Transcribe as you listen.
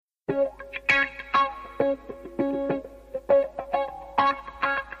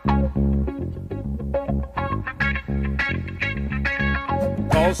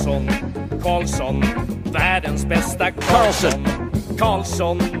Karlsson, världens bästa Karlsson.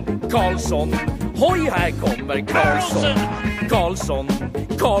 Karlsson, hoj här kommer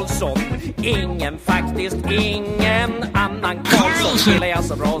Karlsson, ingen annan Karlsson spelar jag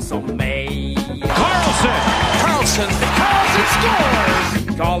så bra som mig. Karlsson scores!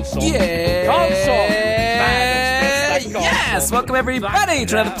 Karlsson, Yes! Welcome everybody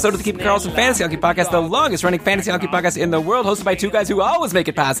to another episode of the Keep It Karlsson Fantasy Hockey Podcast, the longest running fantasy hockey podcast in the world, hosted by two guys who always make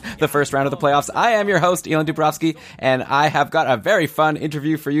it past the first round of the playoffs. I am your host, Elon Dubrovsky, and I have got a very fun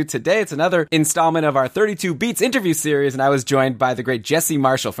interview for you today. It's another installment of our 32 Beats interview series, and I was joined by the great Jesse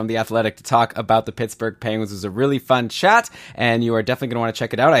Marshall from The Athletic to talk about the Pittsburgh Penguins. It was a really fun chat, and you are definitely going to want to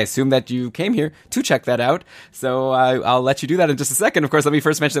check it out. I assume that you came here to check that out, so I'll let you do that in just a second. Of course, let me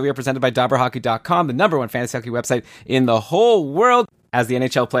first mention that we are presented by DobberHockey.com, the number one fantasy hockey website in the whole world. As the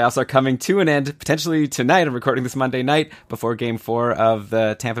NHL playoffs are coming to an end, potentially tonight, I'm recording this Monday night before Game 4 of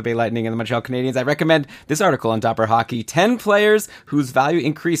the Tampa Bay Lightning and the Montreal Canadiens, I recommend this article on Dobber Hockey, 10 players whose value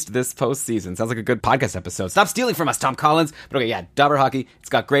increased this postseason. Sounds like a good podcast episode. Stop stealing from us, Tom Collins. But okay, yeah, Dobber Hockey, it's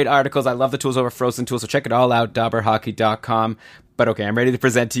got great articles. I love the tools over Frozen Tools, so check it all out, dobberhockey.com. But okay, I'm ready to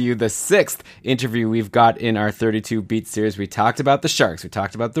present to you the sixth interview we've got in our 32 Beat series. We talked about the Sharks, we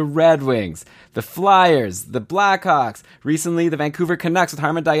talked about the Red Wings, the Flyers, the Blackhawks, recently the Vancouver Canucks with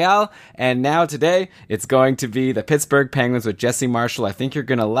Harman Dayal, and now today it's going to be the Pittsburgh Penguins with Jesse Marshall. I think you're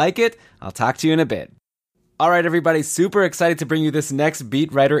going to like it. I'll talk to you in a bit. All right, everybody, super excited to bring you this next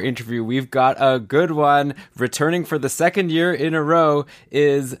beat writer interview. We've got a good one. Returning for the second year in a row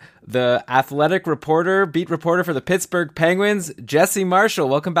is the Athletic reporter, beat reporter for the Pittsburgh Penguins, Jesse Marshall.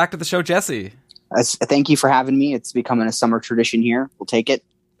 Welcome back to the show, Jesse. Thank you for having me. It's becoming a summer tradition here. We'll take it.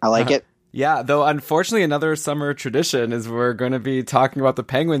 I like it. Yeah, though unfortunately another summer tradition is we're going to be talking about the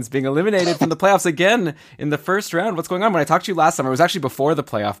Penguins being eliminated from the playoffs again in the first round. What's going on? When I talked to you last summer, it was actually before the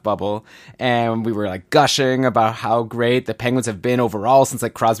playoff bubble, and we were like gushing about how great the Penguins have been overall since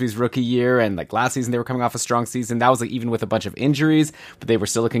like Crosby's rookie year, and like last season they were coming off a strong season. That was like even with a bunch of injuries, but they were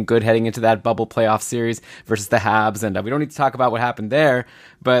still looking good heading into that bubble playoff series versus the Habs, and we don't need to talk about what happened there.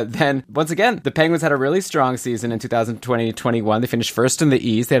 But then, once again, the Penguins had a really strong season in 2020-21. They finished first in the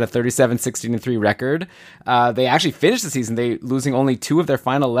East. They had a 37-16-3 record. They actually finished the season, they losing only 2 of their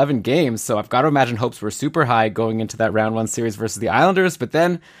final 11 games. So I've got to imagine hopes were super high going into that round 1 series versus the Islanders. But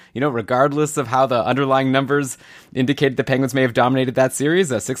then, regardless of how the underlying numbers indicated the Penguins may have dominated that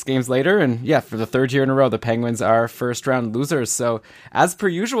series, 6 games later, and yeah, for the third year in a row, the Penguins are first round losers. So as per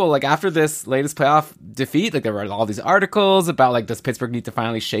usual, like after this latest playoff defeat, like there were all these articles about like, does Pittsburgh need to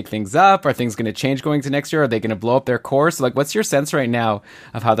finally shake things up? Are things going to change going to next year? Are they going to blow up their core? So like, what's your sense right now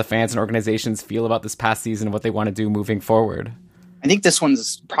of how the fans and organizations feel about this past season and what they want to do moving forward? I think this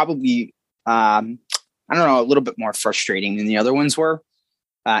one's probably, a little bit more frustrating than the other ones were,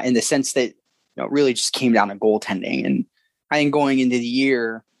 in the sense that, it really just came down to goaltending. And I think going into the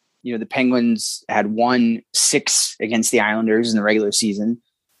year, the Penguins had won 6 against the Islanders in the regular season.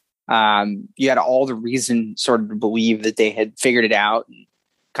 You had all the reason sort of to believe that they had figured it out and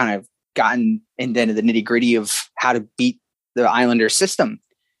kind of gotten into the nitty gritty of how to beat the Islanders system.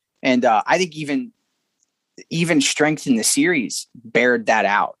 And I think even strength in the series bared that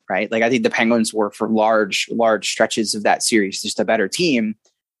out, right? Like I think the Penguins were for large stretches of that series just a better team,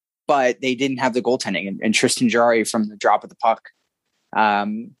 but they didn't have the goaltending. And Tristan Jarry from the drop of the puck,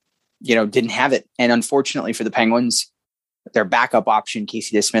 didn't have it. And unfortunately for the Penguins, their backup option,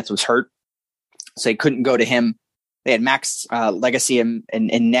 Casey DeSmith, was hurt, so they couldn't go to him. They had Max Legacy in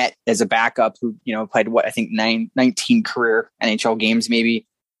net as a backup who, played 19 career NHL games, maybe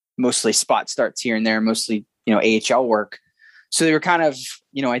mostly spot starts here and there, mostly, AHL work. So they were kind of,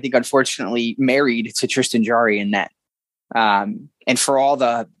 I think unfortunately married to Tristan Jarry in net. And for all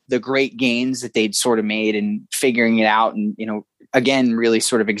the great gains that they'd sort of made and figuring it out and, again, really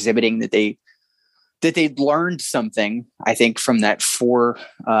sort of exhibiting that they'd learned something, I think, from that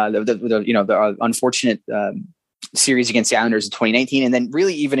the unfortunate series against the Islanders in 2019, and then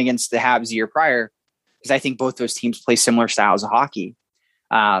really even against the Habs the year prior, because I think both those teams play similar styles of hockey.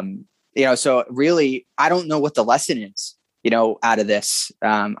 So really, I don't know what the lesson is, out of this.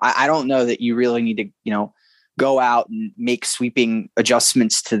 I don't know that you really need to, go out and make sweeping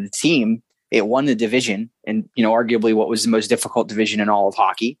adjustments to the team. It won the division and, arguably what was the most difficult division in all of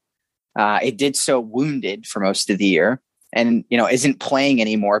hockey. It did so wounded for most of the year and, isn't playing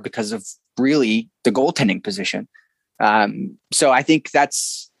anymore because of really the goaltending position. So I think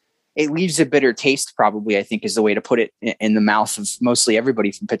that's it leaves a bitter taste, probably, I think is the way to put it, in the mouth of mostly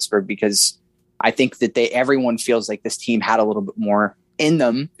everybody from Pittsburgh, because I think that everyone feels like this team had a little bit more in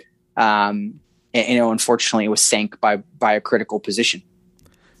them. And, unfortunately it was sank by a critical position.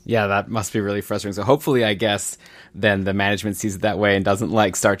 Yeah, that must be really frustrating. So hopefully, I guess, then the management sees it that way and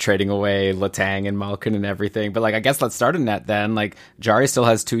doesn't start trading away Letang and Malkin and everything. But I guess let's start in that then. Jarry still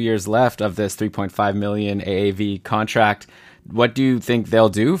has 2 years left of this $3.5 million AAV contract. What do you think they'll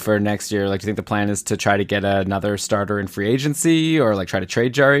do for next year? Do you think the plan is to try to get another starter in free agency, or try to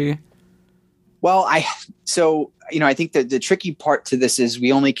trade Jarry? Well, I think that the tricky part to this is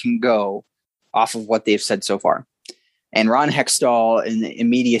we only can go off of what they've said so far. And Ron Hextall, in the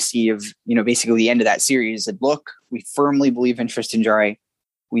immediacy of, basically the end of that series, said, look, we firmly believe in Tristan Jarry.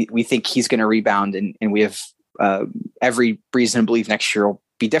 We think he's going to rebound, and we have every reason to believe next year will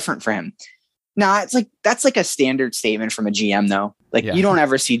be different for him. Now, that's a standard statement from a GM, though. You don't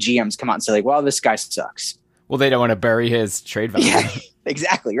ever see GMs come out and say, well, this guy sucks. Well, they don't want to bury his trade value. Yeah,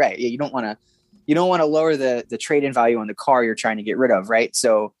 exactly, right. Yeah, you don't want to lower the trade-in value on the car you're trying to get rid of, right?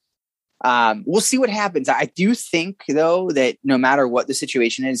 So we'll see what happens. I do think, though, that no matter what the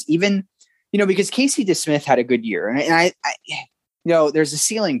situation is, even, because Casey DeSmith had a good year, and I there's a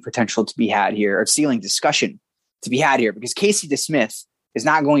ceiling potential to be had here, or ceiling discussion to be had here, because Casey DeSmith is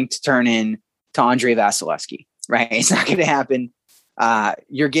not going to turn in to Andre Vasilevsky, right? It's not going to happen.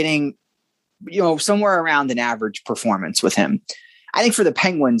 You're getting, somewhere around an average performance with him. I think for the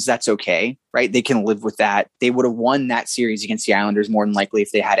Penguins, that's okay, right? They can live with that. They would have won that series against the Islanders more than likely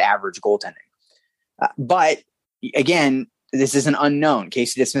if they had average goaltending. But again, this is an unknown.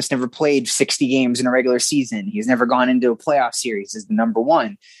 Casey DeSmith's never played 60 games in a regular season. He's never gone into a playoff series as the number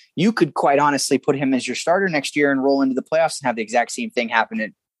one. You could quite honestly put him as your starter next year and roll into the playoffs and have the exact same thing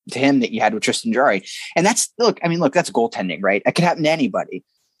happen to him that you had with Tristan Jarry. And that's goaltending, right? That could happen to anybody.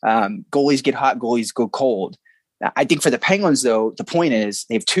 Goalies get hot, goalies go cold. I think for the Penguins, though, the point is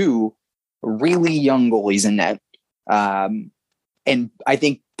they have two really young goalies in net. And I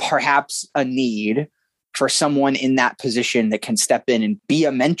think perhaps a need for someone in that position that can step in and be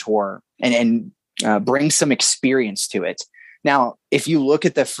a mentor and bring some experience to it. Now, if you look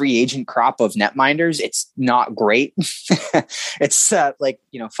at the free agent crop of netminders, it's not great. It's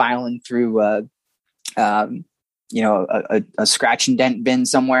filing through a scratch and dent bin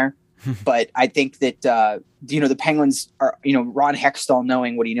somewhere. But I think that, the Penguins are, Ron Hextall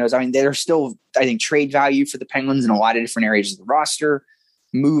knowing what he knows. I mean, there's still, I think, trade value for the Penguins in a lot of different areas of the roster,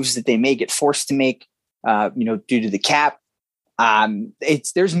 moves that they may get forced to make, due to the cap.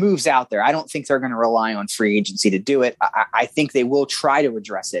 There's moves out there. I don't think they're going to rely on free agency to do it. I think they will try to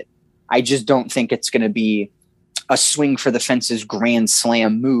address it. I just don't think it's going to be a swing for the fences grand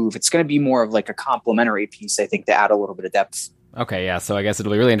slam move. It's going to be more of a complementary piece, I think, to add a little bit of depth. Okay, yeah, so I guess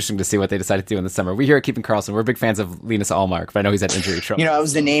it'll be really interesting to see what they decide to do in the summer. We here at Keeping Karlsson, we're big fans of Linus Ullmark, but I know he's had injury trouble. That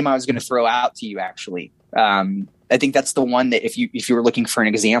was the name I was going to throw out to you, actually. I think that's the one that if you were looking for an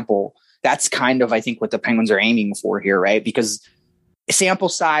example, that's kind of, I think, what the Penguins are aiming for here, right? Because sample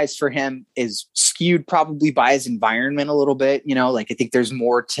size for him is skewed probably by his environment a little bit. I think there's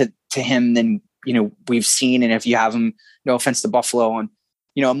more to him than, we've seen. And if you have him, no offense to Buffalo, on,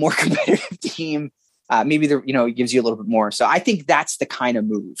 a more competitive team, maybe it gives you a little bit more. So I think that's the kind of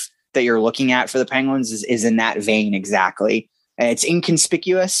move that you're looking at for the Penguins is in that vein exactly. And it's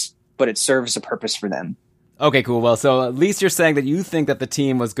inconspicuous, but it serves a purpose for them. Okay, cool. Well, so at least you're saying that you think that the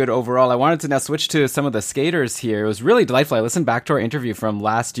team was good overall. I wanted to now switch to some of the skaters here. It was really delightful. I listened back to our interview from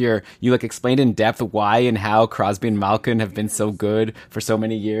last year. You explained in depth why and how Crosby and Malkin have been so good for so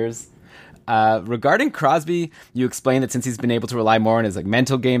many years. Regarding Crosby, you explained that since he's been able to rely more on his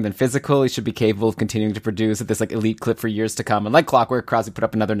mental game than physical, he should be capable of continuing to produce at this elite clip for years to come. And like clockwork, Crosby put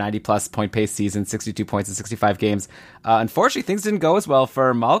up another 90-plus point pace season, 62 points in 65 games. Unfortunately, things didn't go as well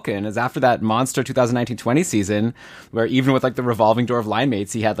for Malkin, as after that monster 2019-20 season, where even with the revolving door of line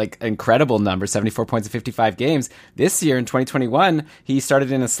mates, he had incredible numbers, 74 points in 55 games. This year in 2021, he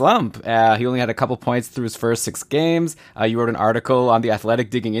started in a slump. He only had a couple points through his first 6 games. You wrote an article on The Athletic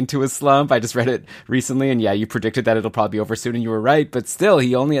digging into his slump. I just read it recently, and yeah, you predicted that it'll probably be over soon, and you were right, but still,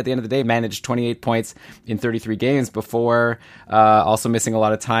 he only at the end of the day managed 28 points in 33 games before also missing a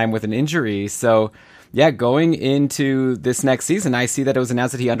lot of time with an injury. So yeah, going into this next season, I see that it was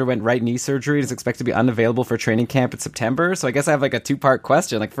announced that he underwent right knee surgery and is expected to be unavailable for training camp in September. So I guess I have a 2-part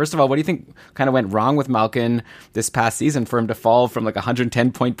question. First of all, what do you think kind of went wrong with Malkin this past season for him to fall from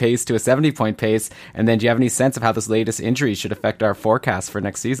 110 point pace to a 70 point pace? And then do you have any sense of how this latest injury should affect our forecast for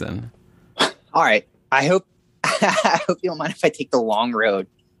next season? All right. I hope you don't mind if I take the long road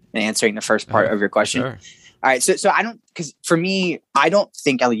in answering the first part of your question. Sure. All right. So I don't, because for me, I don't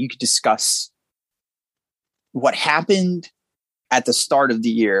think, Ellie, you could discuss what happened at the start of the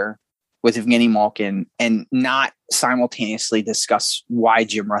year with Evgeny Malkin and not simultaneously discuss why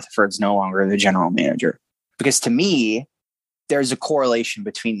Jim Rutherford's no longer the general manager. Because to me, there's a correlation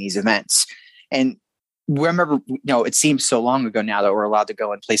between these events. And remember, it seems so long ago now that we're allowed to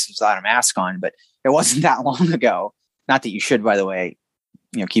go in places without a mask on, but it wasn't that long ago. Not that you should, by the way,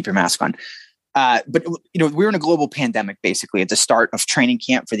 keep your mask on. But we're in a global pandemic, basically, at the start of training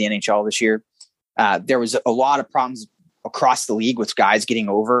camp for the NHL this year. There was a lot of problems across the league with guys getting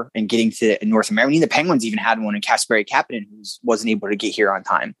over and getting to North America. The Penguins even had one in Kasperi Kapanen who wasn't able to get here on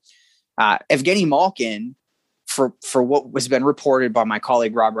time. Evgeny Malkin, for what was been reported by my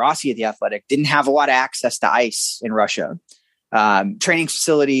colleague Rob Rossi at The Athletic, didn't have a lot of access to ice in Russia, training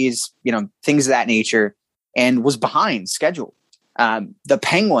facilities, things of that nature, and was behind schedule. The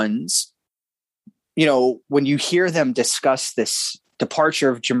Penguins, when you hear them discuss this departure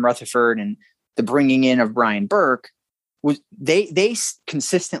of Jim Rutherford and the bringing in of Brian Burke, they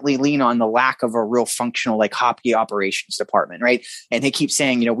consistently lean on the lack of a real functional hockey operations department, right? And they keep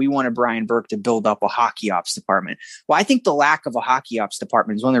saying, we wanted Brian Burke to build up a hockey ops department. Well, I think the lack of a hockey ops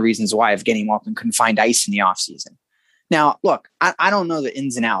department is one of the reasons why Evgeny Malkin couldn't find ice in the offseason. Now, look, I don't know the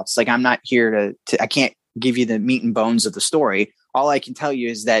ins and outs. I'm not here to I can't give you the meat and bones of the story. All I can tell you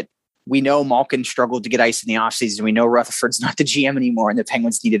is that we know Malkin struggled to get ice in the offseason. We know Rutherford's not the GM anymore, and the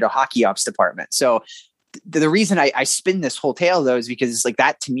Penguins needed a hockey ops department. So the reason I spin this whole tale, though, is because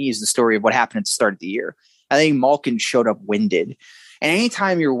that to me is the story of what happened at the start of the year. I think Malkin showed up winded. And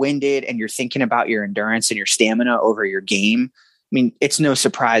anytime you're winded and you're thinking about your endurance and your stamina over your game, it's no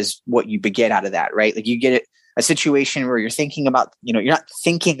surprise what you beget out of that, right? You get a situation where you're thinking about, you're not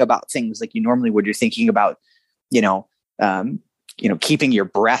thinking about things like you normally would. You're thinking about, keeping your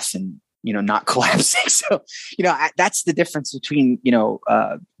breath and, not collapsing. So, that's the difference between,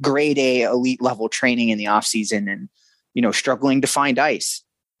 grade A elite level training in the off season and, struggling to find ice.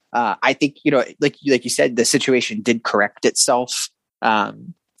 I think, like you said, the situation did correct itself. At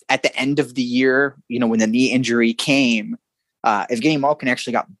the end of the year, when the knee injury came, Evgeny Malkin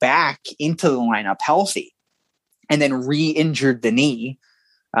actually got back into the lineup healthy and then re-injured the knee.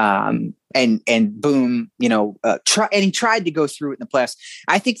 And boom, and he tried to go through it in the playoffs.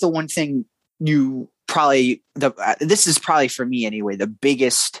 I think the one thing this is probably for me anyway, the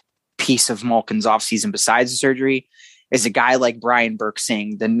biggest piece of Malkin's offseason besides the surgery is a guy like Brian Burke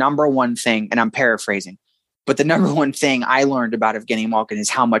saying the number one thing, and I'm paraphrasing, but the number one thing I learned about Evgeny Malkin is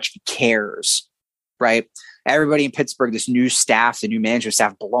how much he cares, right? Everybody in Pittsburgh, this new staff, the new management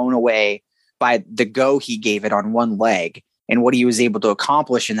staff, blown away by the go he gave it on one leg and what he was able to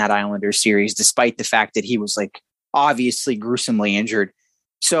accomplish in that Islanders series, despite the fact that he was obviously gruesomely injured.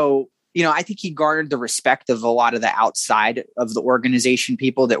 So, I think he garnered the respect of a lot of the outside of the organization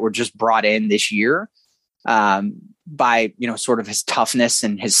people that were just brought in this year by, sort of his toughness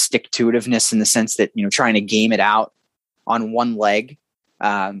and his stick-to-itiveness in the sense that, trying to game it out on one leg.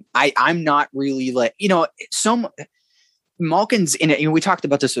 I'm not really Malkin's in it. We talked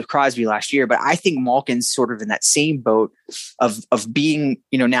about this with Crosby last year, but I think Malkin's sort of in that same boat of being,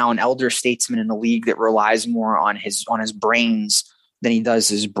 now an elder statesman in the league that relies more on his brains than he does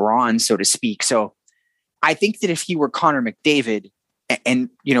his brawn, so to speak. So I think that if he were Connor McDavid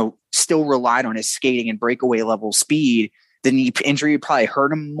and still relied on his skating and breakaway level speed, the knee injury would probably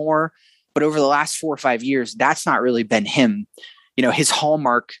hurt him more. But over the last 4 or 5 years, that's not really been him. His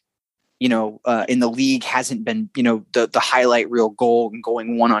hallmark, in the league hasn't been, the highlight reel goal and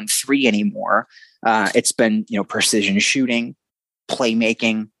going 1-on-3 anymore. It's been, precision shooting,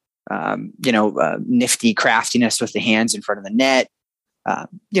 playmaking, nifty craftiness with the hands in front of the net,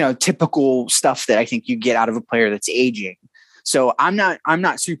 typical stuff that I think you get out of a player that's aging. So I'm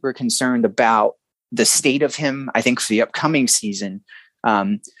not super concerned about the state of him. I think for the upcoming season,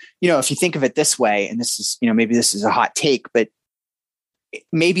 if you think of it this way, and this is, maybe this is a hot take, but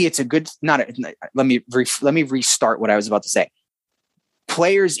maybe it's a good, let me restart what I was about to say.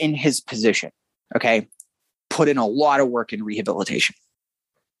 Players in his position, okay, put in a lot of work in rehabilitation.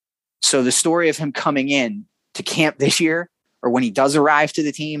 So the story of him coming in to camp this year, or when he does arrive to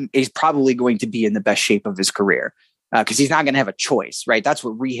the team, is probably going to be in the best shape of his career because he's not going to have a choice, right? That's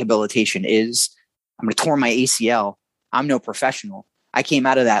what rehabilitation is. I'm going to tore my ACL. I'm no professional. I came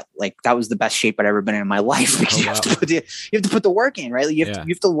out of that that was the best shape I'd ever been in my life because you have to put the work in, right? You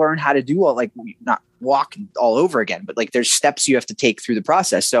have to learn how to do all not walk all over again, but there's steps you have to take through the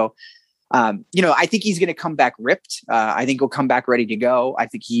process. So, I think he's going to come back ripped. I think he'll come back ready to go. I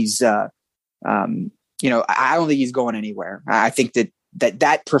think he's, I don't think he's going anywhere. I think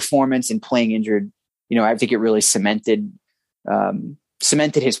that performance and playing injured, I think it really cemented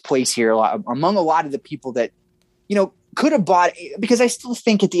his place here among a lot of the people that, could have bought, because I still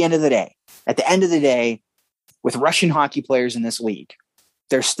think at the end of the day, with Russian hockey players in this league,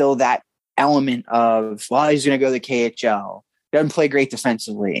 there's still that element of, well, he's going to go to the KHL, doesn't play great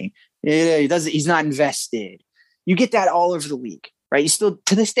defensively. He's not invested. You get that all over the league, right? You still,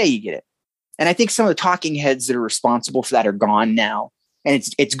 to this day, you get it. And I think some of the talking heads that are responsible for that are gone now. And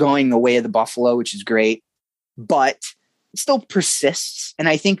it's going the way of the Buffalo, which is great, but it still persists. And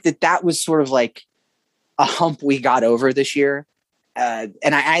I think that was sort of like a hump we got over this year. And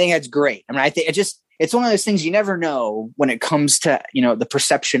I think that's great. I mean, I think it's one of those things you never know when it comes to, the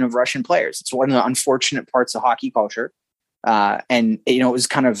perception of Russian players. It's one of the unfortunate parts of hockey culture. And, it was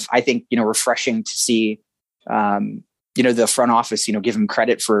kind of, I think, refreshing to see, the front office, give him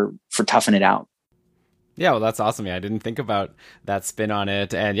credit for toughing it out. Yeah, well, that's awesome. Yeah, I didn't think about that spin on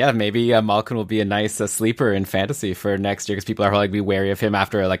it. And yeah, maybe Malkin will be a nice sleeper in fantasy for next year, because people are probably be wary of him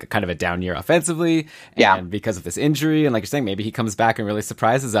after like a kind of a down year offensively. And because of this injury. And like you're saying, maybe he comes back and really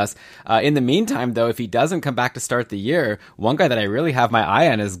surprises us. In the meantime, though, if he doesn't come back to start the year, one guy that I really have my eye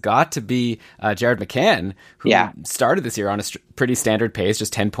on has got to be Jared McCann, who started this year on a pretty standard pace,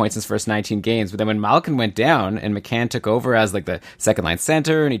 just 10 points in his first 19 games. But then when Malkin went down and McCann took over as like the second line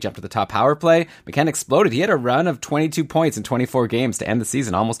center and he jumped to the top power play, McCann exploded. He had a run of 22 points in 24 games to end the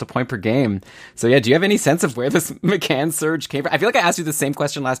season, almost a point per game. So yeah, do you have any sense of where this McCann surge came from? I feel like I asked you the same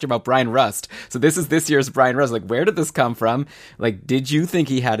question last year about Brian Rust. So this is this year's Brian Rust. Like, where did this come from? Like, did you think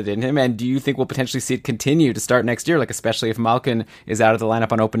he had it in him? And do you think we'll potentially see it continue to start next year? Like, especially if Malkin is out of the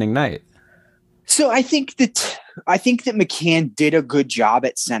lineup on opening night? So I think that McCann did a good job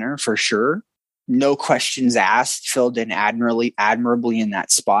at center for sure. No questions asked, filled in admirably in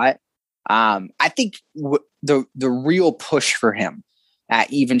that spot. I think the real push for him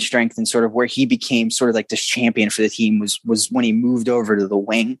at even strength and sort of where he became sort of like this champion for the team was when he moved over to the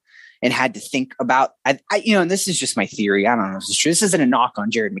wing and had to think about, and this is just my theory. I don't know if this is true. This isn't a knock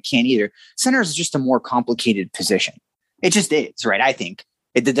on Jared McCann either. Center is just a more complicated position. It just is, right? I think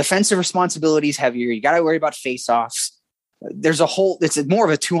the defensive responsibility is heavier. You got to worry about faceoffs. It's more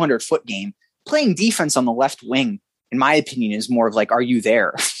of a 200-foot game. Playing defense on the left wing, in my opinion, is more of like, are you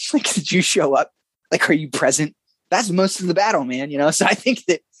there? Like, did you show up? Like, are you present? That's most of the battle, man. So I think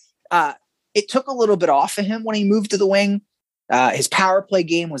that it took a little bit off of him when he moved to the wing. His power play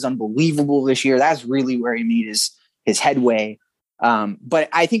game was unbelievable this year. That's really where he made his headway. But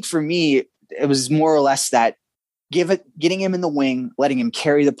I think for me, it was more or less that getting him in the wing, letting him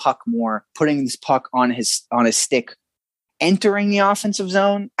carry the puck more, putting this puck on his stick, entering the offensive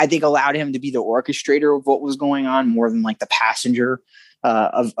zone, I think allowed him to be the orchestrator of what was going on more than like the passenger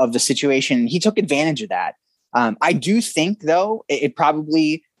of the situation. He took advantage of that. I do think, though,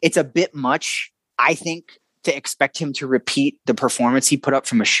 it's a bit much, I think, to expect him to repeat the performance he put up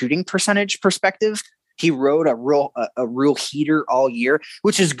from a shooting percentage perspective. He rode a real heater all year,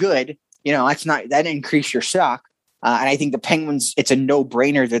 which is good. That didn't increase your stock. And I think the Penguins, it's a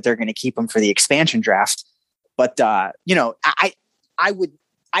no-brainer that they're going to keep him for the expansion draft. But, I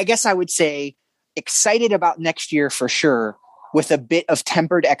guess I would say excited about next year for sure, with a bit of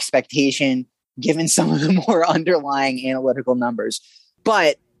tempered expectation, given some of the more underlying analytical numbers.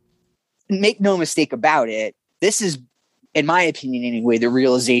 But make no mistake about it, this is, in my opinion anyway, the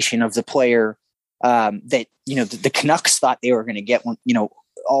realization of the player that, the Canucks thought they were going to get,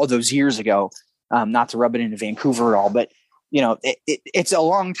 all those years ago. Not to rub it into Vancouver at all, but it's a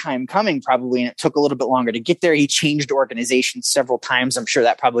long time coming probably, and it took a little bit longer to get there. He changed organizations several times. I'm sure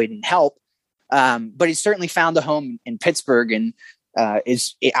that probably didn't help, but he certainly found a home in Pittsburgh, and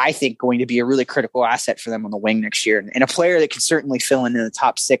is, I think, going to be a really critical asset for them on the wing next year, and a player that can certainly fill in the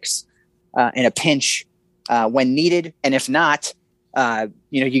top six in a pinch when needed. And if not,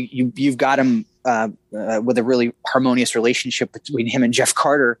 you've got him with a really harmonious relationship between him and Jeff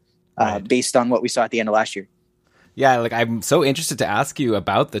Carter. Based on what we saw at the end of last year. Yeah, like I'm so interested to ask you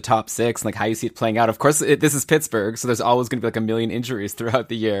about the top six and like how you see it playing out. Of course, this is Pittsburgh, so there's always going to be like a million injuries throughout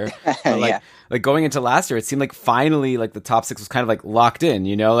the year. But like going into last year, it seemed like finally like the top six was kind of like locked in.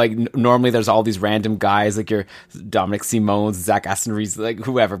 Like normally there's all these random guys like your Dominic Simons, Zach Aston Reese, like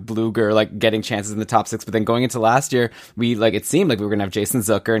whoever, Bluger, like getting chances in the top six. But then going into last year, it seemed like we were going to have Jason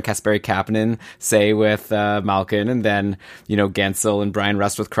Zucker and Kasperi Kapanen, say with Malkin, and then Gensel and Brian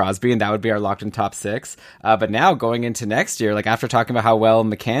Rust with Crosby, and that would be our locked in top six. But now going into next year, like after talking about how well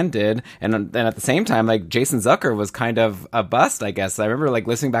McCann did, and then at the same time, like Jason Zucker was kind of a bust, I guess. I remember like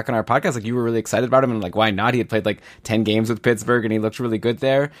listening back on our podcast, like you were really excited about him, and like why not? He had played like 10 games with Pittsburgh, and he looked really good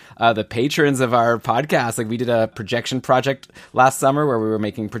there. The patrons of our podcast, like we did a projection project last summer where we were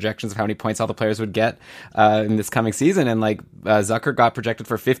making projections of how many points all the players would get in this coming season, and like Zucker got projected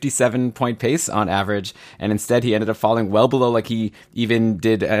for 57-point pace on average, and instead he ended up falling well below like he even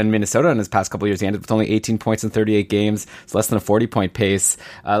did in Minnesota in his past couple of years. He ended with only 18 points in 38 games. It's less than a 40-point pace.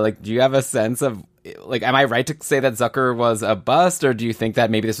 Like, do you have a sense of, like, am I right to say that Zucker was a bust, or do you think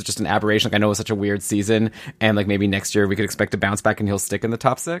that maybe this was just an aberration? Like, I know it was such a weird season, and like maybe next year we could expect a bounce back and he'll stick in the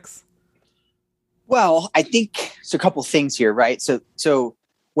top 6? Well, I think it's a couple things here, right? So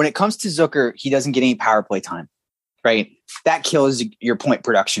when it comes to Zucker, he doesn't get any power play time, right? That kills your point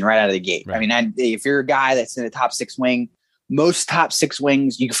production right out of the gate. Right. I mean, if you're a guy that's in the top 6 wing, most top 6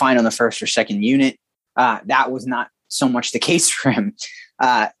 wings you can find on the first or second unit. That was not so much the case for him.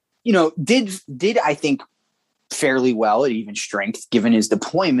 Did I think fairly well at even strength given his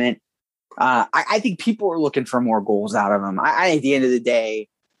deployment. I think people are looking for more goals out of him. At the end of the day,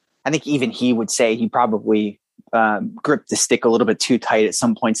 I think even he would say he probably gripped the stick a little bit too tight at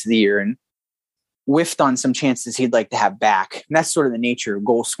some points of the year and whiffed on some chances he'd like to have back. And that's sort of the nature of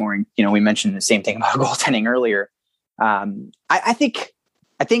goal scoring. We mentioned the same thing about goaltending earlier. I think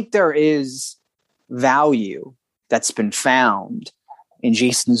there is value that's been found in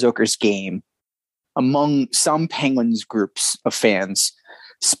Jason Zucker's game among some Penguins groups of fans,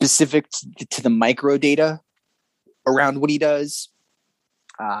 specific to the micro data around what he does.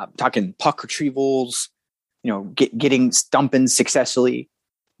 Talking puck retrievals, getting stumping successfully,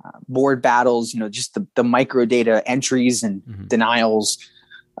 board battles, just the micro data entries and denials.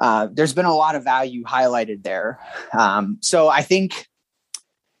 There's been a lot of value highlighted there. So I think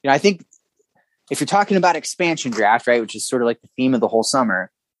if you're talking about expansion draft, right, which is sort of like the theme of the whole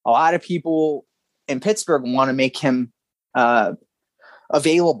summer, a lot of people in Pittsburgh want to make him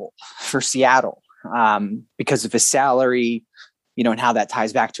available for Seattle because of his salary, and how that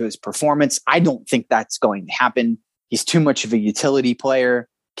ties back to his performance. I don't think that's going to happen. He's too much of a utility player,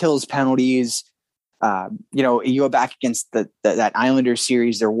 kills penalties. You go back against that Islanders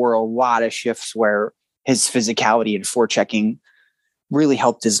series, there were a lot of shifts where his physicality and forechecking really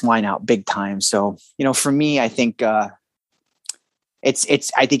helped his line out big time. So, for me, I think I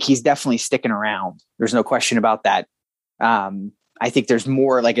think he's definitely sticking around. There's no question about that. I think there's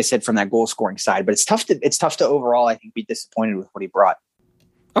more, like I said, from that goal scoring side, but it's tough to overall, I think, be disappointed with what he brought.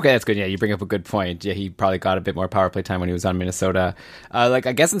 Okay, that's good. Yeah, you bring up a good point. Yeah, he probably got a bit more power play time when he was on Minnesota. I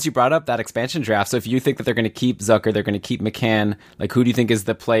guess since you brought up that expansion draft, so if you think that they're going to keep Zucker, they're going to keep McCann, like who do you think is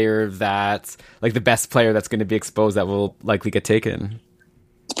the player that's like the best player that's going to be exposed that will likely get taken?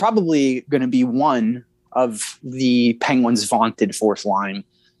 It's probably going to be one of the Penguins' vaunted fourth line,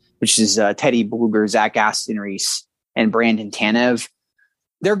 which is Teddy Blueger, Zach Aston-Reese, and Brandon Tanev.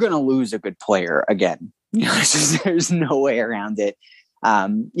 They're going to lose a good player again. There's no way around it.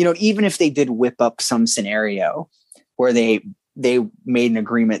 Even if they did whip up some scenario where they made an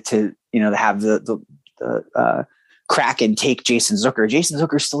agreement to, to have the Kraken take Jason Zucker. Jason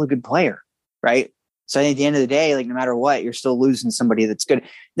Zucker is still a good player, right? So at the end of the day, like no matter what, you're still losing somebody that's good.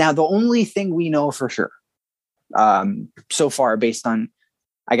 Now, the only thing we know for sure so far, based on,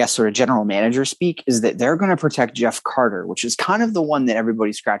 I guess, sort of general manager speak, is that they're going to protect Jeff Carter, which is kind of the one that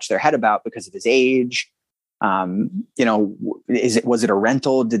everybody scratched their head about because of his age. Was it a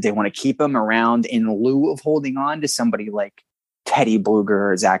rental? Did they want to keep him around in lieu of holding on to somebody like Teddy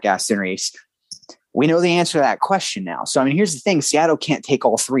Blueger or Zach Aston-Reese? We know the answer to that question now. So, here's the thing. Seattle can't take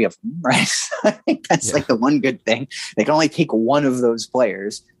all three of them, right? I think that's like the one good thing. They can only take one of those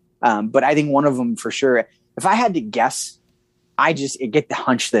players. But I think one of them for sure. If I had to guess, I get the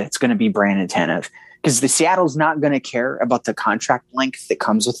hunch that it's going to be Brandon Tanev because the Seattle's not going to care about the contract length that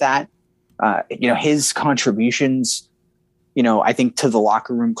comes with that. His contributions, I think to the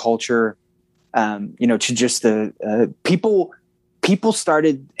locker room culture, to just the people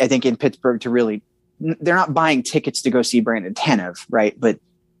started, I think, in Pittsburgh to really, they're not buying tickets to go see Brandon Tanev, right? But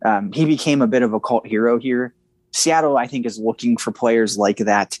he became a bit of a cult hero here. Seattle, I think, is looking for players like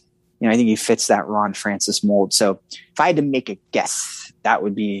that. I think he fits that Ron Francis mold. So if I had to make a guess, that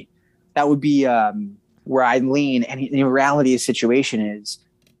would be where I'd lean. And the reality of the situation is,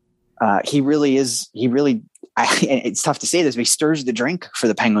 it's tough to say this, but he stirs the drink for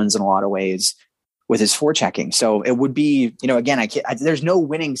the Penguins in a lot of ways with his forechecking. So it would be, again, there's no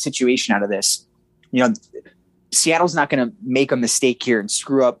winning situation out of this. Seattle's not going to make a mistake here and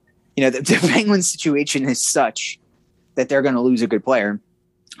screw up. The Penguins situation is such that they're going to lose a good player.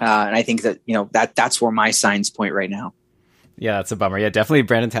 And I think that, that's where my signs point right now. Yeah, that's a bummer. Yeah, definitely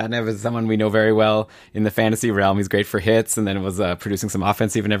Brandon Tanev is someone we know very well in the fantasy realm. He's great for hits, and then was producing some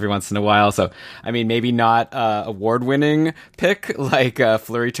offense even every once in a while. So, I mean, maybe not award-winning pick like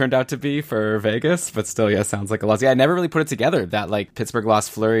Fleury turned out to be for Vegas, but still, yeah, sounds like a loss. Yeah, I never really put it together that like Pittsburgh lost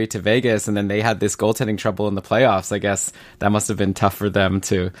Fleury to Vegas, and then they had this goaltending trouble in the playoffs. I guess that must have been tough for them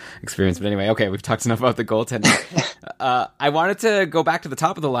to experience. But anyway, okay, we've talked enough about the goaltending. I wanted to go back to the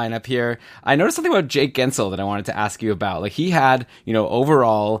top of the lineup here. I noticed something about Jake Guentzel that I wanted to ask you about. Like, he had,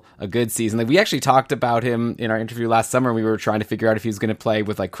 overall a good season. Like, we actually talked about him in our interview last summer. We were trying to figure out if he was going to play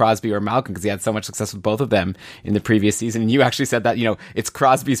with like Crosby or Malkin because he had so much success with both of them in the previous season. And you actually said that, it's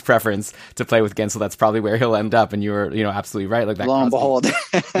Crosby's preference to play with Guentzel. That's probably where he'll end up. And you were, absolutely right. Like that. Lo and behold.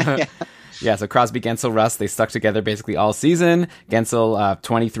 Yeah. Yeah, so Crosby, Guentzel, Rust, they stuck together basically all season. Guentzel,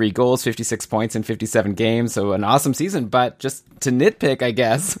 23 goals, 56 points in 57 games, so an awesome season. But just to nitpick, I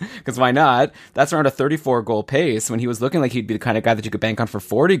guess, because why not? That's around a 34-goal pace when he was looking like he'd be the kind of guy that you could bank on for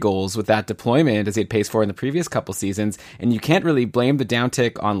 40 goals with that deployment as he had paced for in the previous couple seasons. And you can't really blame the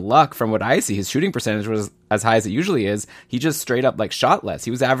downtick on luck from what I see. His shooting percentage was as high as it usually is. He just straight up like shot less.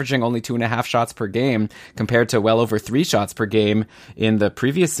 He was averaging only 2.5 shots per game compared to well over 3 shots per game in the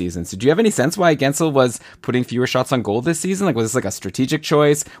previous season. So do you have any sense why Guentzel was putting fewer shots on goal this season? Like, was this like a strategic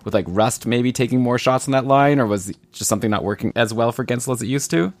choice with like Rust maybe taking more shots on that line, or was it just something not working as well for Guentzel as it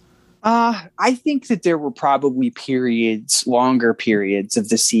used to? I think that there were probably longer periods of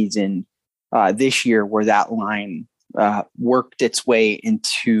the season this year where that line worked its way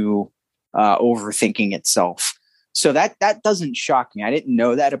into overthinking itself. So that doesn't shock me. I didn't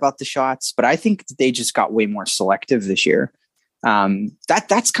know that about the shots, but I think that they just got way more selective this year.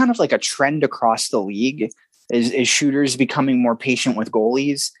 That's kind of like a trend across the league is shooters becoming more patient with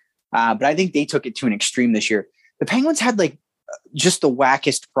goalies. But I think they took it to an extreme this year. The Penguins had like just the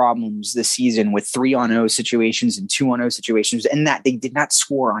wackest problems this season with 3-on-0 situations and 2-on-0 situations, and that they did not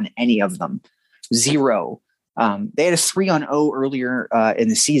score on any of them. 0. They had a 3-on-0 earlier in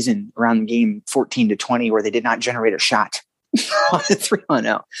the season around game 14-20 where they did not generate a shot on the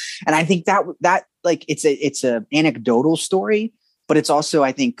 3-on-0. And I think that like it's a anecdotal story, but it's also,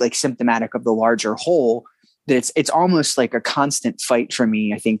 I think, like symptomatic of the larger whole that it's almost like a constant fight for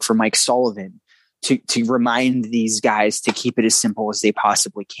me, I think, for Mike Sullivan to remind these guys to keep it as simple as they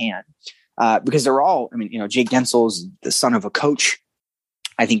possibly can. Because they're all, Jake Guentzel is the son of a coach.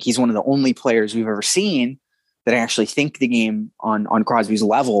 I think he's one of the only players we've ever seen that actually think the game on Crosby's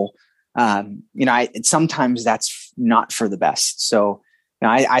level. Sometimes that's not for the best. So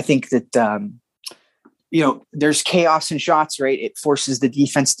I think that, there's chaos in shots, right? It forces the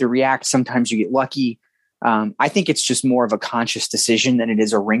defense to react. Sometimes you get lucky. I think it's just more of a conscious decision than it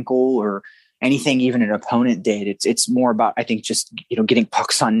is a wrinkle or anything even an opponent did. It's more about, I think, just, getting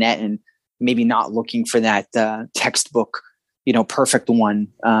pucks on net and maybe not looking for that textbook, perfect one,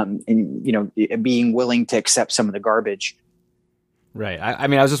 and, being willing to accept some of the garbage. Right. I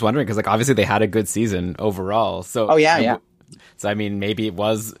was just wondering because, like, obviously they had a good season overall. So, oh yeah, yeah. So, maybe it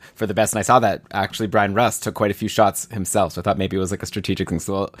was for the best. And I saw that actually Brian Rust took quite a few shots himself. So I thought maybe it was like a strategic thing.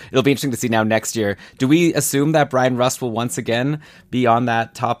 So it'll be interesting to see now next year. Do we assume that Brian Rust will once again be on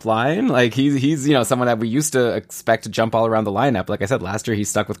that top line? Like he's someone that we used to expect to jump all around the lineup. Like I said, last year he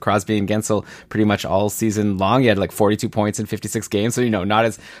stuck with Crosby and Guentzel pretty much all season long. He had like 42 points in 56 games. So, not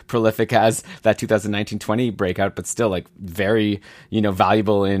as prolific as that 2019-20 breakout, but still like very,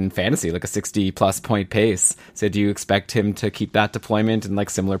 valuable in fantasy, like a 60 plus point pace. So do you expect him to keep that deployment and like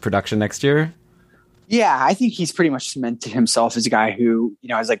similar production next year? Yeah, I think he's pretty much cemented himself as a guy who,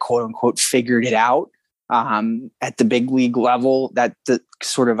 has like quote unquote figured it out at the big league level. That the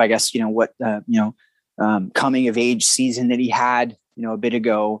sort of, I guess, coming of age season that he had, a bit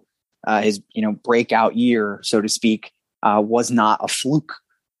ago, his, breakout year, so to speak, was not a fluke.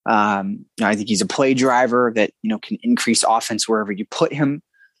 I think he's a play driver that, can increase offense wherever you put him.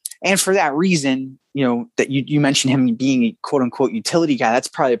 And for that reason, that you mentioned him being a quote unquote utility guy. That's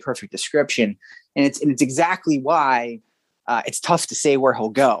probably a perfect description. And it's exactly why it's tough to say where he'll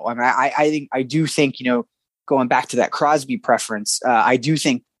go. I do think, going back to that Crosby preference, I do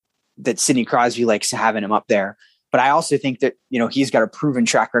think that Sidney Crosby likes having him up there. But I also think that, he's got a proven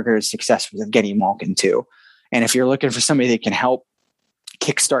track record of success with Evgeny Malkin too. And if you're looking for somebody that can help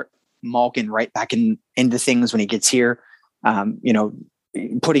kickstart Malkin right back into things when he gets here,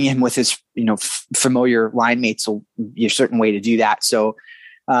 putting him with his, familiar line mates will be a certain way to do that. So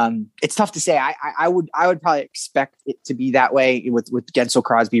it's tough to say. I would probably expect it to be that way with Guentzel,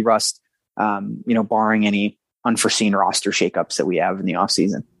 Crosby, Rust, barring any unforeseen roster shakeups that we have in the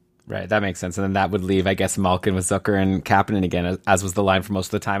offseason. Right, that makes sense. And then that would leave, I guess, Malkin with Zucker and Kapanen again, as was the line for most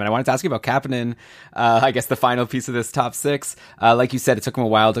of the time. And I wanted to ask you about Kapanen, I guess the final piece of this top six. Like you said, it took him a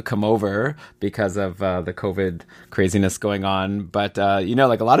while to come over because of the COVID craziness going on. But,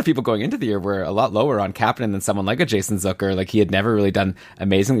 like a lot of people going into the year were a lot lower on Kapanen than someone like a Jason Zucker. Like he had never really done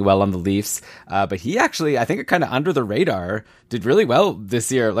amazingly well on the Leafs. But he actually, I think kind of under the radar, did really well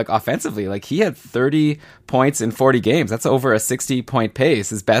this year, like offensively. Like he had 30 points in 40 games. That's over a 60-point pace,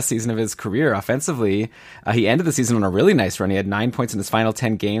 his best season of his career offensively. He ended the season on a really nice run. He had 9 points in his final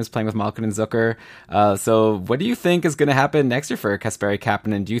 10 games playing with Malkin and Zucker. So what do you think is going to happen next year for Kasperi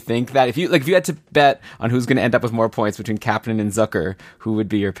Kapanen? Do you think that if you had to bet on who's going to end up with more points between Kapanen and Zucker, who would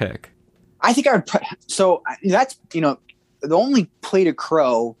be your pick? I think I would put, so that's, the only plate of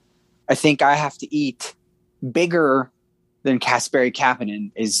crow I think I have to eat bigger than Kasperi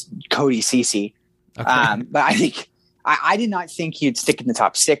Kapanen is Cody Ceci. Okay. But I think I did not think he'd stick in the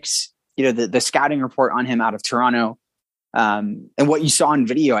top six. The scouting report on him out of Toronto, and what you saw in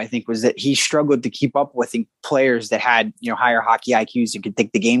video, I think, was that he struggled to keep up with players that had higher hockey IQs and could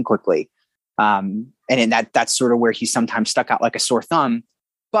think the game quickly. And in that's sort of where he sometimes stuck out like a sore thumb.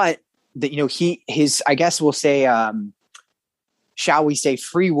 But his I guess we'll say, shall we say,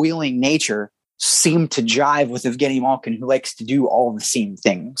 freewheeling nature seemed to jive with Evgeny Malkin, who likes to do all the same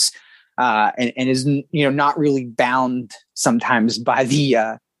things. And is not really bound sometimes by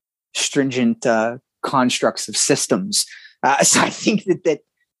the stringent constructs of systems. So I think that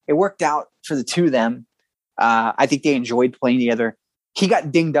it worked out for the two of them. I think they enjoyed playing together. He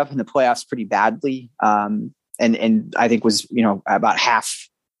got dinged up in the playoffs pretty badly, and I think was about half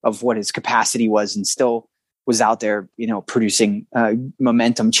of what his capacity was, and still was out there producing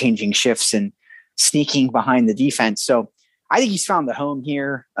momentum, changing shifts, and sneaking behind the defense. So I think he's found the home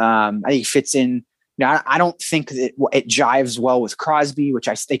here. I think he fits in. I don't think that it jives well with Crosby, which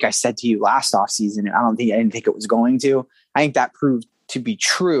I think I said to you last offseason. I didn't think it was going to. I think that proved to be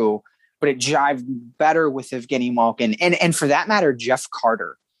true, but it jived better with Evgeny Malkin and for that matter, Jeff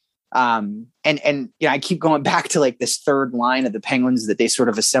Carter. And I keep going back to like this third line of the Penguins that they sort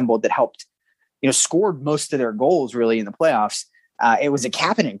of assembled that helped, scored most of their goals really in the playoffs. It was a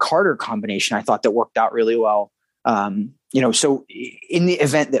Kapanen and Carter combination I thought that worked out really well. So in the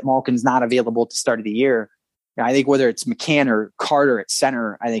event that Malkin's not available to start of the year, I think whether it's McCann or Carter at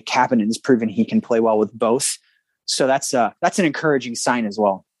center, I think Kapanen has proven he can play well with both. So that's an encouraging sign as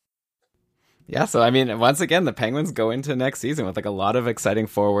well. Yeah, so I mean, once again, the Penguins go into next season with like a lot of exciting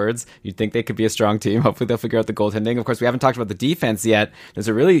forwards. You'd think they could be a strong team. Hopefully they'll figure out the goaltending. Of course, we haven't talked about the defense yet. There's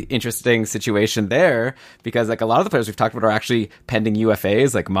a really interesting situation there because like a lot of the players we've talked about are actually pending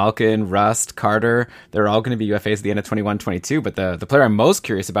UFAs, like Malkin, Rust, Carter. They're all going to be UFAs at the end of 21-22. But the player I'm most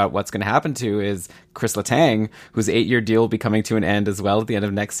curious about what's going to happen to is Chris Letang, whose 8-year deal will be coming to an end as well at the end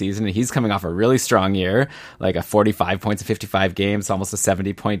of next season. And he's coming off a really strong year, like a 45 points in 55 games, almost a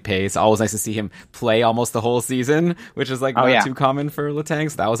 70-point pace. Always nice to see him play almost the whole season, which is like not too common for Letang.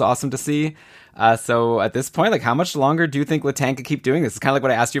 So that was awesome to see. So at this point, like how much longer do you think Letang could keep doing this? It's kind of like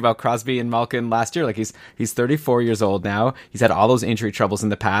what I asked you about Crosby and Malkin last year. Like he's 34 years old now. He's had all those injury troubles in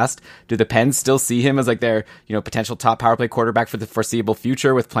the past. Do the Pens still see him as like their, potential top power play quarterback for the foreseeable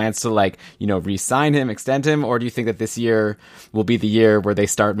future with plans to like, re-sign him, extend him? Or do you think that this year will be the year where they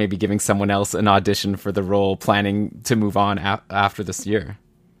start maybe giving someone else an audition for the role, planning to move on after this year?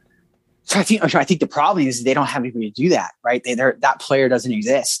 So I think the problem is they don't have anybody to do that, right? That player doesn't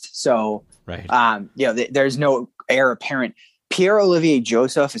exist. So, right. There's no heir apparent. Pierre-Olivier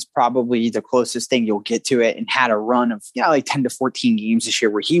Joseph is probably the closest thing you'll get to it, and had a run of, like 10 to 14 games this year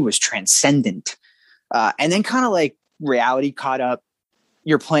where he was transcendent. And then kind of like reality caught up.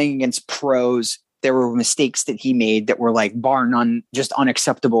 You're playing against pros. There were mistakes that he made that were like bar none, just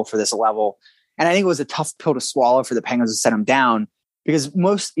unacceptable for this level. And I think it was a tough pill to swallow for the Penguins to set him down. Because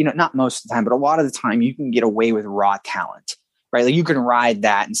not most of the time, but a lot of the time you can get away with raw talent, right? Like you can ride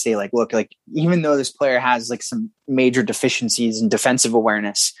that and say like, look, like even though this player has like some major deficiencies in defensive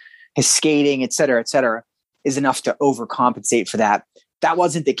awareness, his skating, et cetera, is enough to overcompensate for that. That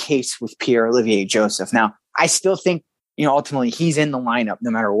wasn't the case with Pierre-Olivier Joseph. Now, I still think, ultimately he's in the lineup no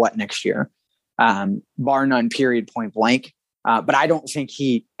matter what next year, bar none, period, point blank. But I don't think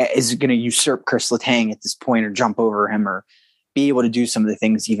he is going to usurp Chris Letang at this point or jump over him or be able to do some of the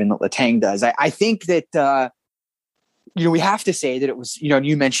things even that Letang does. I think that, we have to say that it was,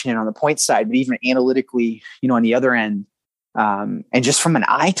 you mentioned it on the point side, but even analytically, on the other end, and just from an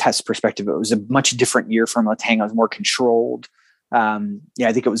eye test perspective, it was a much different year from Letang. It was more controlled. I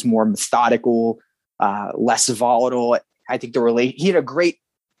think it was more methodical, less volatile. I think he had a great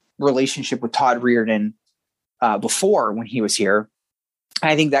relationship with Todd Reirden before when he was here.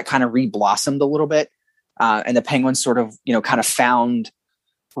 I think that kind of re-blossomed a little bit. And the Penguins sort of, kind of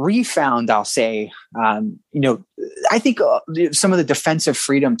refound, I'll say, I think some of the defensive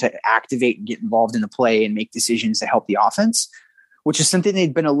freedom to activate and get involved in the play and make decisions to help the offense, which is something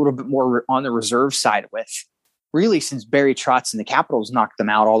they'd been a little bit more on the reserve side with, really since Barry Trotz and the Capitals knocked them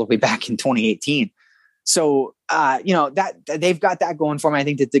out all the way back in 2018. So, that they've got that going for them. I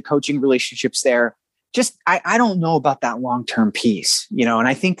think that the coaching relationships there, just, I don't know about that long-term piece, and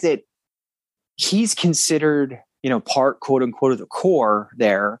I think that he's considered, part quote unquote of the core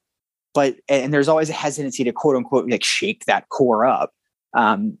there, and there's always a hesitancy to quote unquote, like shake that core up.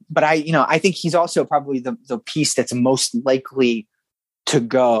 But I think he's also probably the piece that's most likely to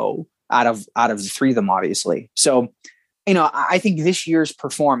go out of the three of them, obviously. So, I think this year's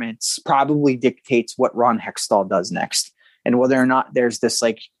performance probably dictates what Ron Hextall does next, and whether or not there's this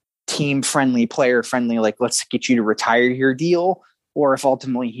like team friendly, player friendly, like let's get you to retire your deal, or if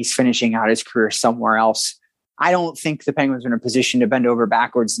ultimately he's finishing out his career somewhere else. I don't think the Penguins are in a position to bend over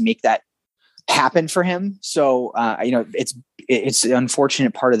backwards and make that happen for him. So, it's an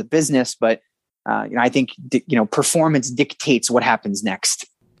unfortunate part of the business, but I think, performance dictates what happens next.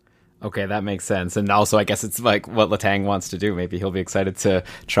 Okay, that makes sense. And also, I guess it's like what Letang wants to do. Maybe he'll be excited to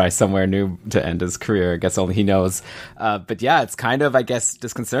try somewhere new to end his career. I guess only he knows. But yeah, it's kind of, I guess,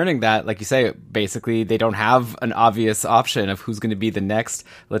 disconcerting that, like you say, basically they don't have an obvious option of who's going to be the next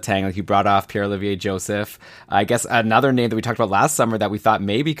Letang. Like you brought off Pierre-Olivier Joseph. I guess another name that we talked about last summer that we thought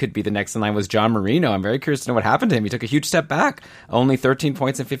maybe could be the next in line was John Marino. I'm very curious to know what happened to him. He took a huge step back. Only 13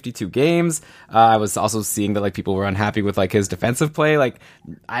 points in 52 games. I was also seeing that like people were unhappy with like his defensive play. Like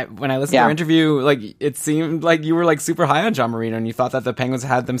when I listened to your interview, like it seemed like you were like super high on John Marino and you thought that the Penguins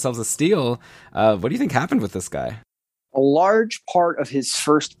had themselves a steal. What do you think happened with this guy? A large part of his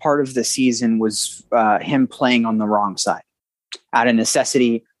first part of the season was him playing on the wrong side out of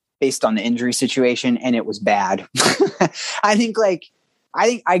necessity based on the injury situation, and it was bad. I think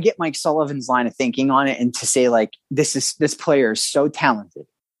I get Mike Sullivan's line of thinking on it, and to say like this player is so talented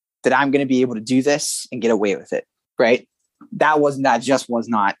that I'm going to be able to do this and get away with it, right? That was not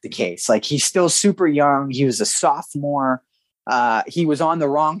the case. Like he's still super young. He was a sophomore. He was on the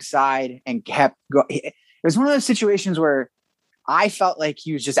wrong side and kept going. It was one of those situations where I felt like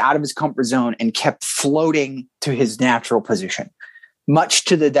he was just out of his comfort zone and kept floating to his natural position, much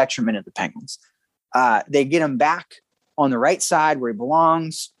to the detriment of the Penguins. They get him back on the right side where he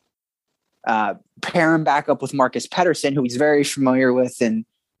belongs, pair him back up with Marcus Pettersson, who he's very familiar with and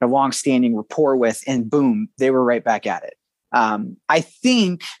a long-standing rapport with, and boom, they were right back at it. I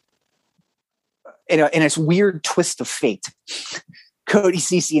think in a weird twist of fate, Cody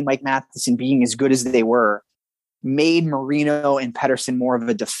Ceci and Mike Matheson being as good as they were made Marino and Pettersson more of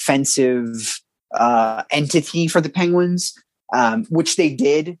a defensive entity for the Penguins, which they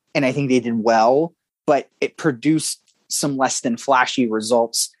did, and I think they did well, but it produced some less than flashy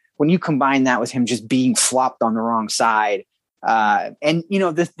results when you combine that with him just being flopped on the wrong side. And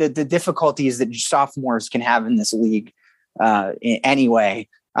the difficulties that sophomores can have in this league anyway.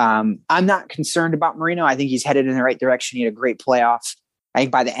 I'm not concerned about Marino. I think he's headed in the right direction. He had a great playoff. I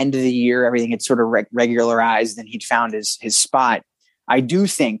think by the end of the year, everything had sort of regularized and he'd found his spot. I do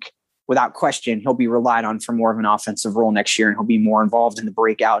think, without question, he'll be relied on for more of an offensive role next year, and he'll be more involved in the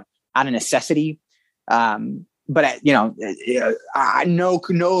breakout out of necessity. But no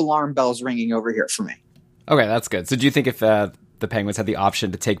alarm bells ringing over here for me. Okay, that's good. So do you think if the Penguins had the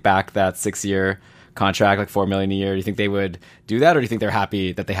option to take back that 6-year contract, like $4 million a year, do you think they would do that, or do you think they're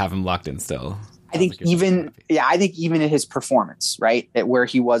happy that they have him locked in still? I think even at his performance, right, at where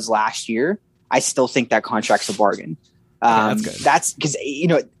he was last year, I still think that contract's a bargain. That's good. That's because,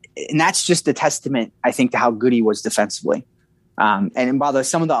 and that's just a testament, I think, to how good he was defensively. And while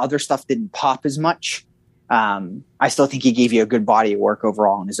some of the other stuff didn't pop as much, I still think he gave you a good body of work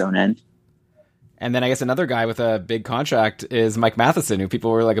overall on his own end. And then I guess another guy with a big contract is Mike Matheson, who people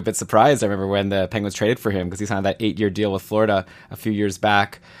were like a bit surprised. I remember when the Penguins traded for him because he signed that 8-year deal with Florida a few years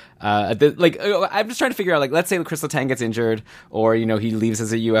back. I'm just trying to figure out, like, let's say Chris Letang gets injured, or he leaves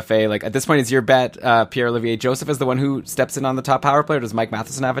as a UFA. Like at this point, is your bet Pierre-Olivier Joseph is the one who steps in on the top power play, or does Mike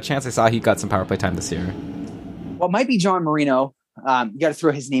Matheson have a chance? I saw he got some power play time this year. Well, it might be John Marino. You got to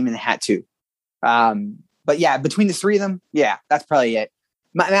throw his name in the hat too. But yeah, between the three of them, yeah, that's probably it.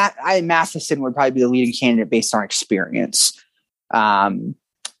 Matheson would probably be the leading candidate based on experience. I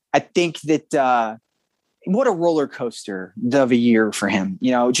think that what a roller coaster of a year for him.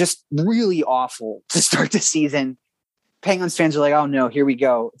 Just really awful to start the season. Penguins fans are like, oh no, here we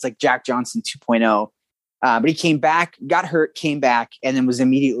go. It's like Jack Johnson 2.0. But he came back, got hurt, came back, and then was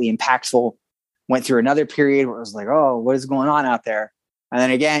immediately impactful. Went through another period where it was like, oh, what is going on out there? And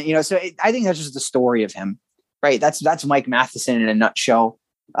then again, so I think that's just the story of him, right? That's Mike Matheson in a nutshell.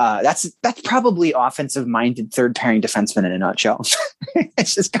 That's probably offensive minded third pairing defenseman in a nutshell.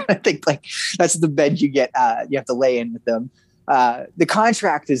 It's just kind of think like that's the bed you get. You have to lay in with them. The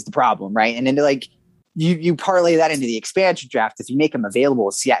contract is the problem, right? And then like you parlay that into the expansion draft. If you make him available,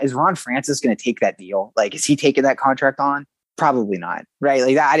 is Ron Francis going to take that deal? Like, is he taking that contract on? Probably not, right?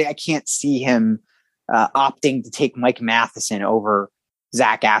 Like that, I can't see him opting to take Mike Matheson over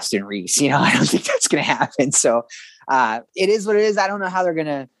Zach Aston Reese. I don't think that's going to happen. So it is what it is. I don't know how they're going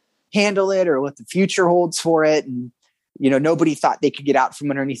to handle it or what the future holds for it. And, nobody thought they could get out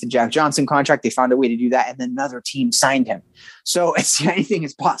from underneath the Jack Johnson contract. They found a way to do that. And then another team signed him. So anything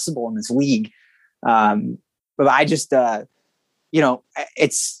is possible in this league. But I just,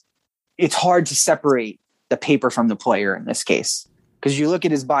 it's hard to separate the paper from the player in this case. Because you look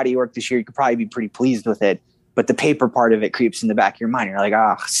at his body work this year, you could probably be pretty pleased with it. But the paper part of it creeps in the back of your mind. You're like,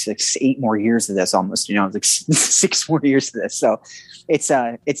 8 more years of this almost, like 6 more years of this. So it's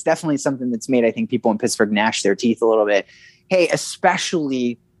definitely something that's made, I think, people in Pittsburgh gnash their teeth a little bit. Hey,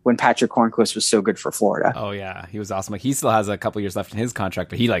 especially when Patrick Hornquist was so good for Florida. Oh yeah, he was awesome. Like he still has a couple years left in his contract,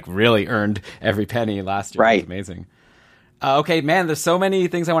 but he like really earned every penny last year. Right. It was amazing. Okay, man, there's so many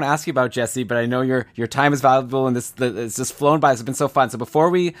things I want to ask you about, Jesse, but I know your time is valuable and it's just flown by. It's been so fun. So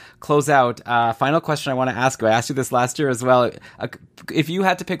before we close out, final question I want to ask you. I asked you this last year as well. If you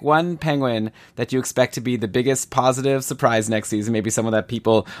had to pick one Penguin that you expect to be the biggest positive surprise next season, maybe someone that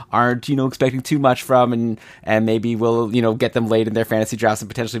people aren't, expecting too much from and maybe will, get them late in their fantasy drafts and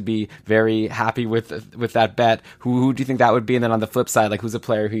potentially be very happy with that bet, who do you think that would be? And then on the flip side, like who's a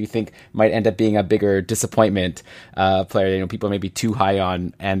player who you think might end up being a bigger disappointment player? People may be too high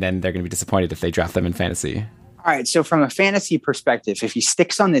on, and then they're going to be disappointed if they draft them in fantasy. All right. So from a fantasy perspective, if he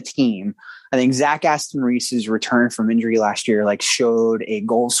sticks on the team, I think Zach Aston Reese's return from injury last year, showed a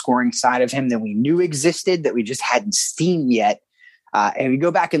goal scoring side of him that we knew existed that we just hadn't seen yet. And we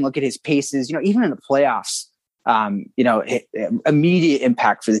go back and look at his paces, even in the playoffs, immediate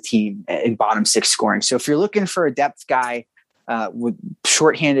impact for the team in bottom six scoring. So if you're looking for a depth guy with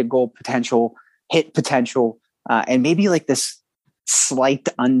shorthanded goal potential, hit potential, and maybe like this slight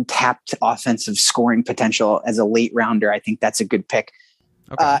untapped offensive scoring potential as a late rounder, I think that's a good pick.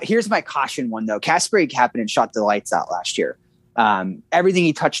 Okay. Here's my caution one though. Kasperi Kapanen shot the lights out last year. Everything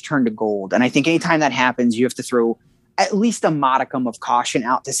he touched turned to gold. And I think anytime that happens, you have to throw at least a modicum of caution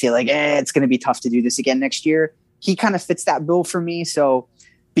out to say it's going to be tough to do this again next year. He kind of fits that bill for me. So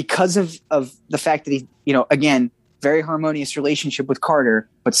because of the fact that he, again, very harmonious relationship with Carter,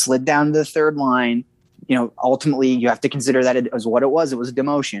 but slid down to the third line, ultimately you have to consider that it was what it was. It was a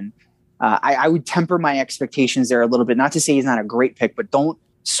demotion. I would temper my expectations there a little bit. Not to say he's not a great pick, but don't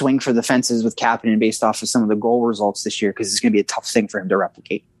swing for the fences with Kapanen based off of some of the goal results this year, because it's going to be a tough thing for him to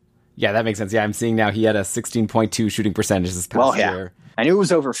replicate. Yeah, that makes sense. Yeah, I'm seeing now he had a 16.2 shooting percentage this past year. I knew it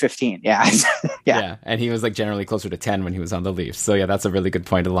was over 15. Yeah. Yeah. And he was generally closer to 10 when he was on the Leafs. So yeah, that's a really good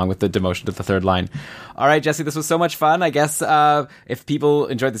point, along with the demotion to the third line. All right, Jesse, this was so much fun. I guess if people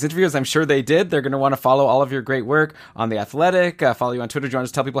enjoyed this interview, as I'm sure they did, they're going to want to follow all of your great work on The Athletic, follow you on Twitter. Do you want to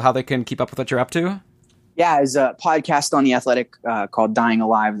just tell people how they can keep up with what you're up to? Yeah, there's a podcast on The Athletic called Dying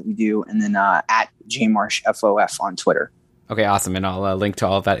Alive that we do, and then at JMarshFOF on Twitter. Okay, awesome. And I'll link to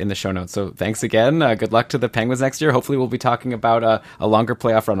all of that in the show notes. So thanks again. Good luck to the Penguins next year. Hopefully we'll be talking about a longer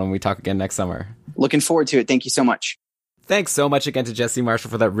playoff run when we talk again next summer. Looking forward to it. Thank you so much. Thanks so much again to Jesse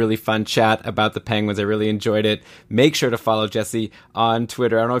Marshall for that really fun chat about the Penguins. I really enjoyed it. Make sure to follow Jesse on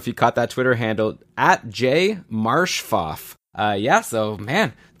Twitter. I don't know if you caught that Twitter handle, at JMarshFoff. So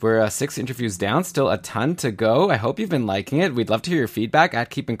man, we're 6 interviews down, still a ton to go. I hope you've been liking it. We'd love to hear your feedback.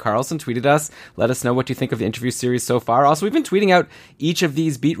 At Keeping Karlsson tweeted us. Let us know what you think of the interview series so far. Also, we've been tweeting out each of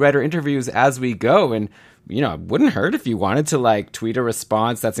these beat writer interviews as we go, and it wouldn't hurt if you wanted to tweet a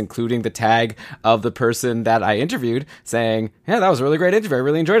response that's including the tag of the person that I interviewed saying, yeah, that was a really great interview. I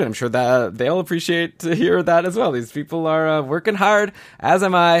really enjoyed it. I'm sure that they'll appreciate to hear that as well. These people are working hard, as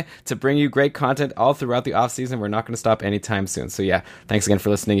am I, to bring you great content all throughout the off season. We're not going to stop anytime soon. So yeah, thanks again for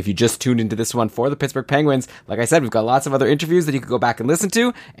listening. If you just tuned into this one for the Pittsburgh Penguins, like I said, we've got lots of other interviews that you could go back and listen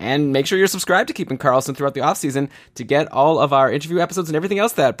to, and make sure you're subscribed to Keeping Karlsson throughout the off season to get all of our interview episodes and everything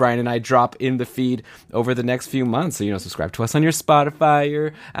else that Brian and I drop in the feed over the next few months. So, subscribe to us on your Spotify,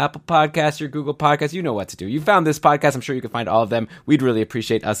 your Apple Podcasts, your Google Podcasts. You know what to do. You found this podcast. I'm sure you can find all of them. We'd really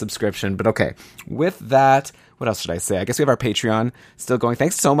appreciate a subscription. But okay, with that, what else should I say? I guess we have our Patreon still going.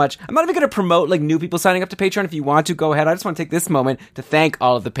 Thanks so much. I'm not even going to promote like new people signing up to Patreon. If you want to, go ahead. I just want to take this moment to thank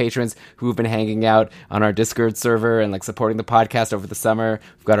all of the patrons who have been hanging out on our Discord server and like supporting the podcast over the summer.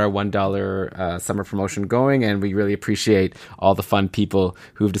 We've got our $1 summer promotion going, and we really appreciate all the fun people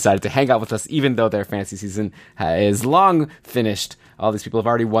who've decided to hang out with us, even though their fantasy season is long finished. All these people have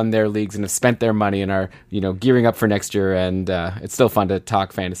already won their leagues and have spent their money and are, gearing up for next year. And it's still fun to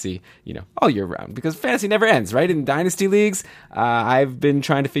talk fantasy, all year round because fantasy never ends, right? In dynasty leagues, I've been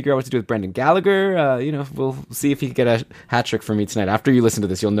trying to figure out what to do with Brendan Gallagher. We'll see if he can get a hat trick for me tonight. After you listen to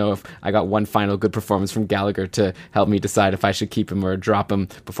this, you'll know if I got one final good performance from Gallagher to help me decide if I should keep him or drop him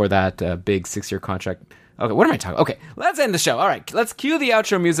before that big 6-year contract. Okay, what am I talking? Okay, let's end the show. All right, let's cue the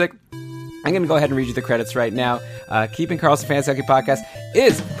outro music. I'm going to go ahead and read you the credits right now. Keeping Karlsson Fantasy Hockey Podcast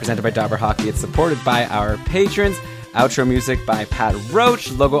is presented by Dauber Hockey. It's supported by our patrons. Outro music by Pat Roach.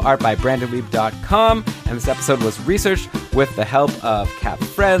 Logo art by BrandonWeeb.com. And this episode was researched with the help of Cap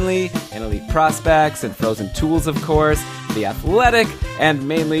Friendly and Elite Prospects and Frozen Tools, of course, The Athletic, and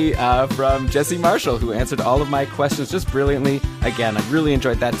mainly from Jesse Marshall, who answered all of my questions just brilliantly. Again, I really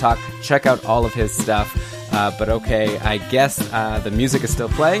enjoyed that talk. Check out all of his stuff. But okay, I guess the music is still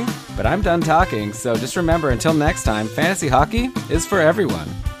playing, but I'm done talking. So just remember, until next time, fantasy hockey is for everyone.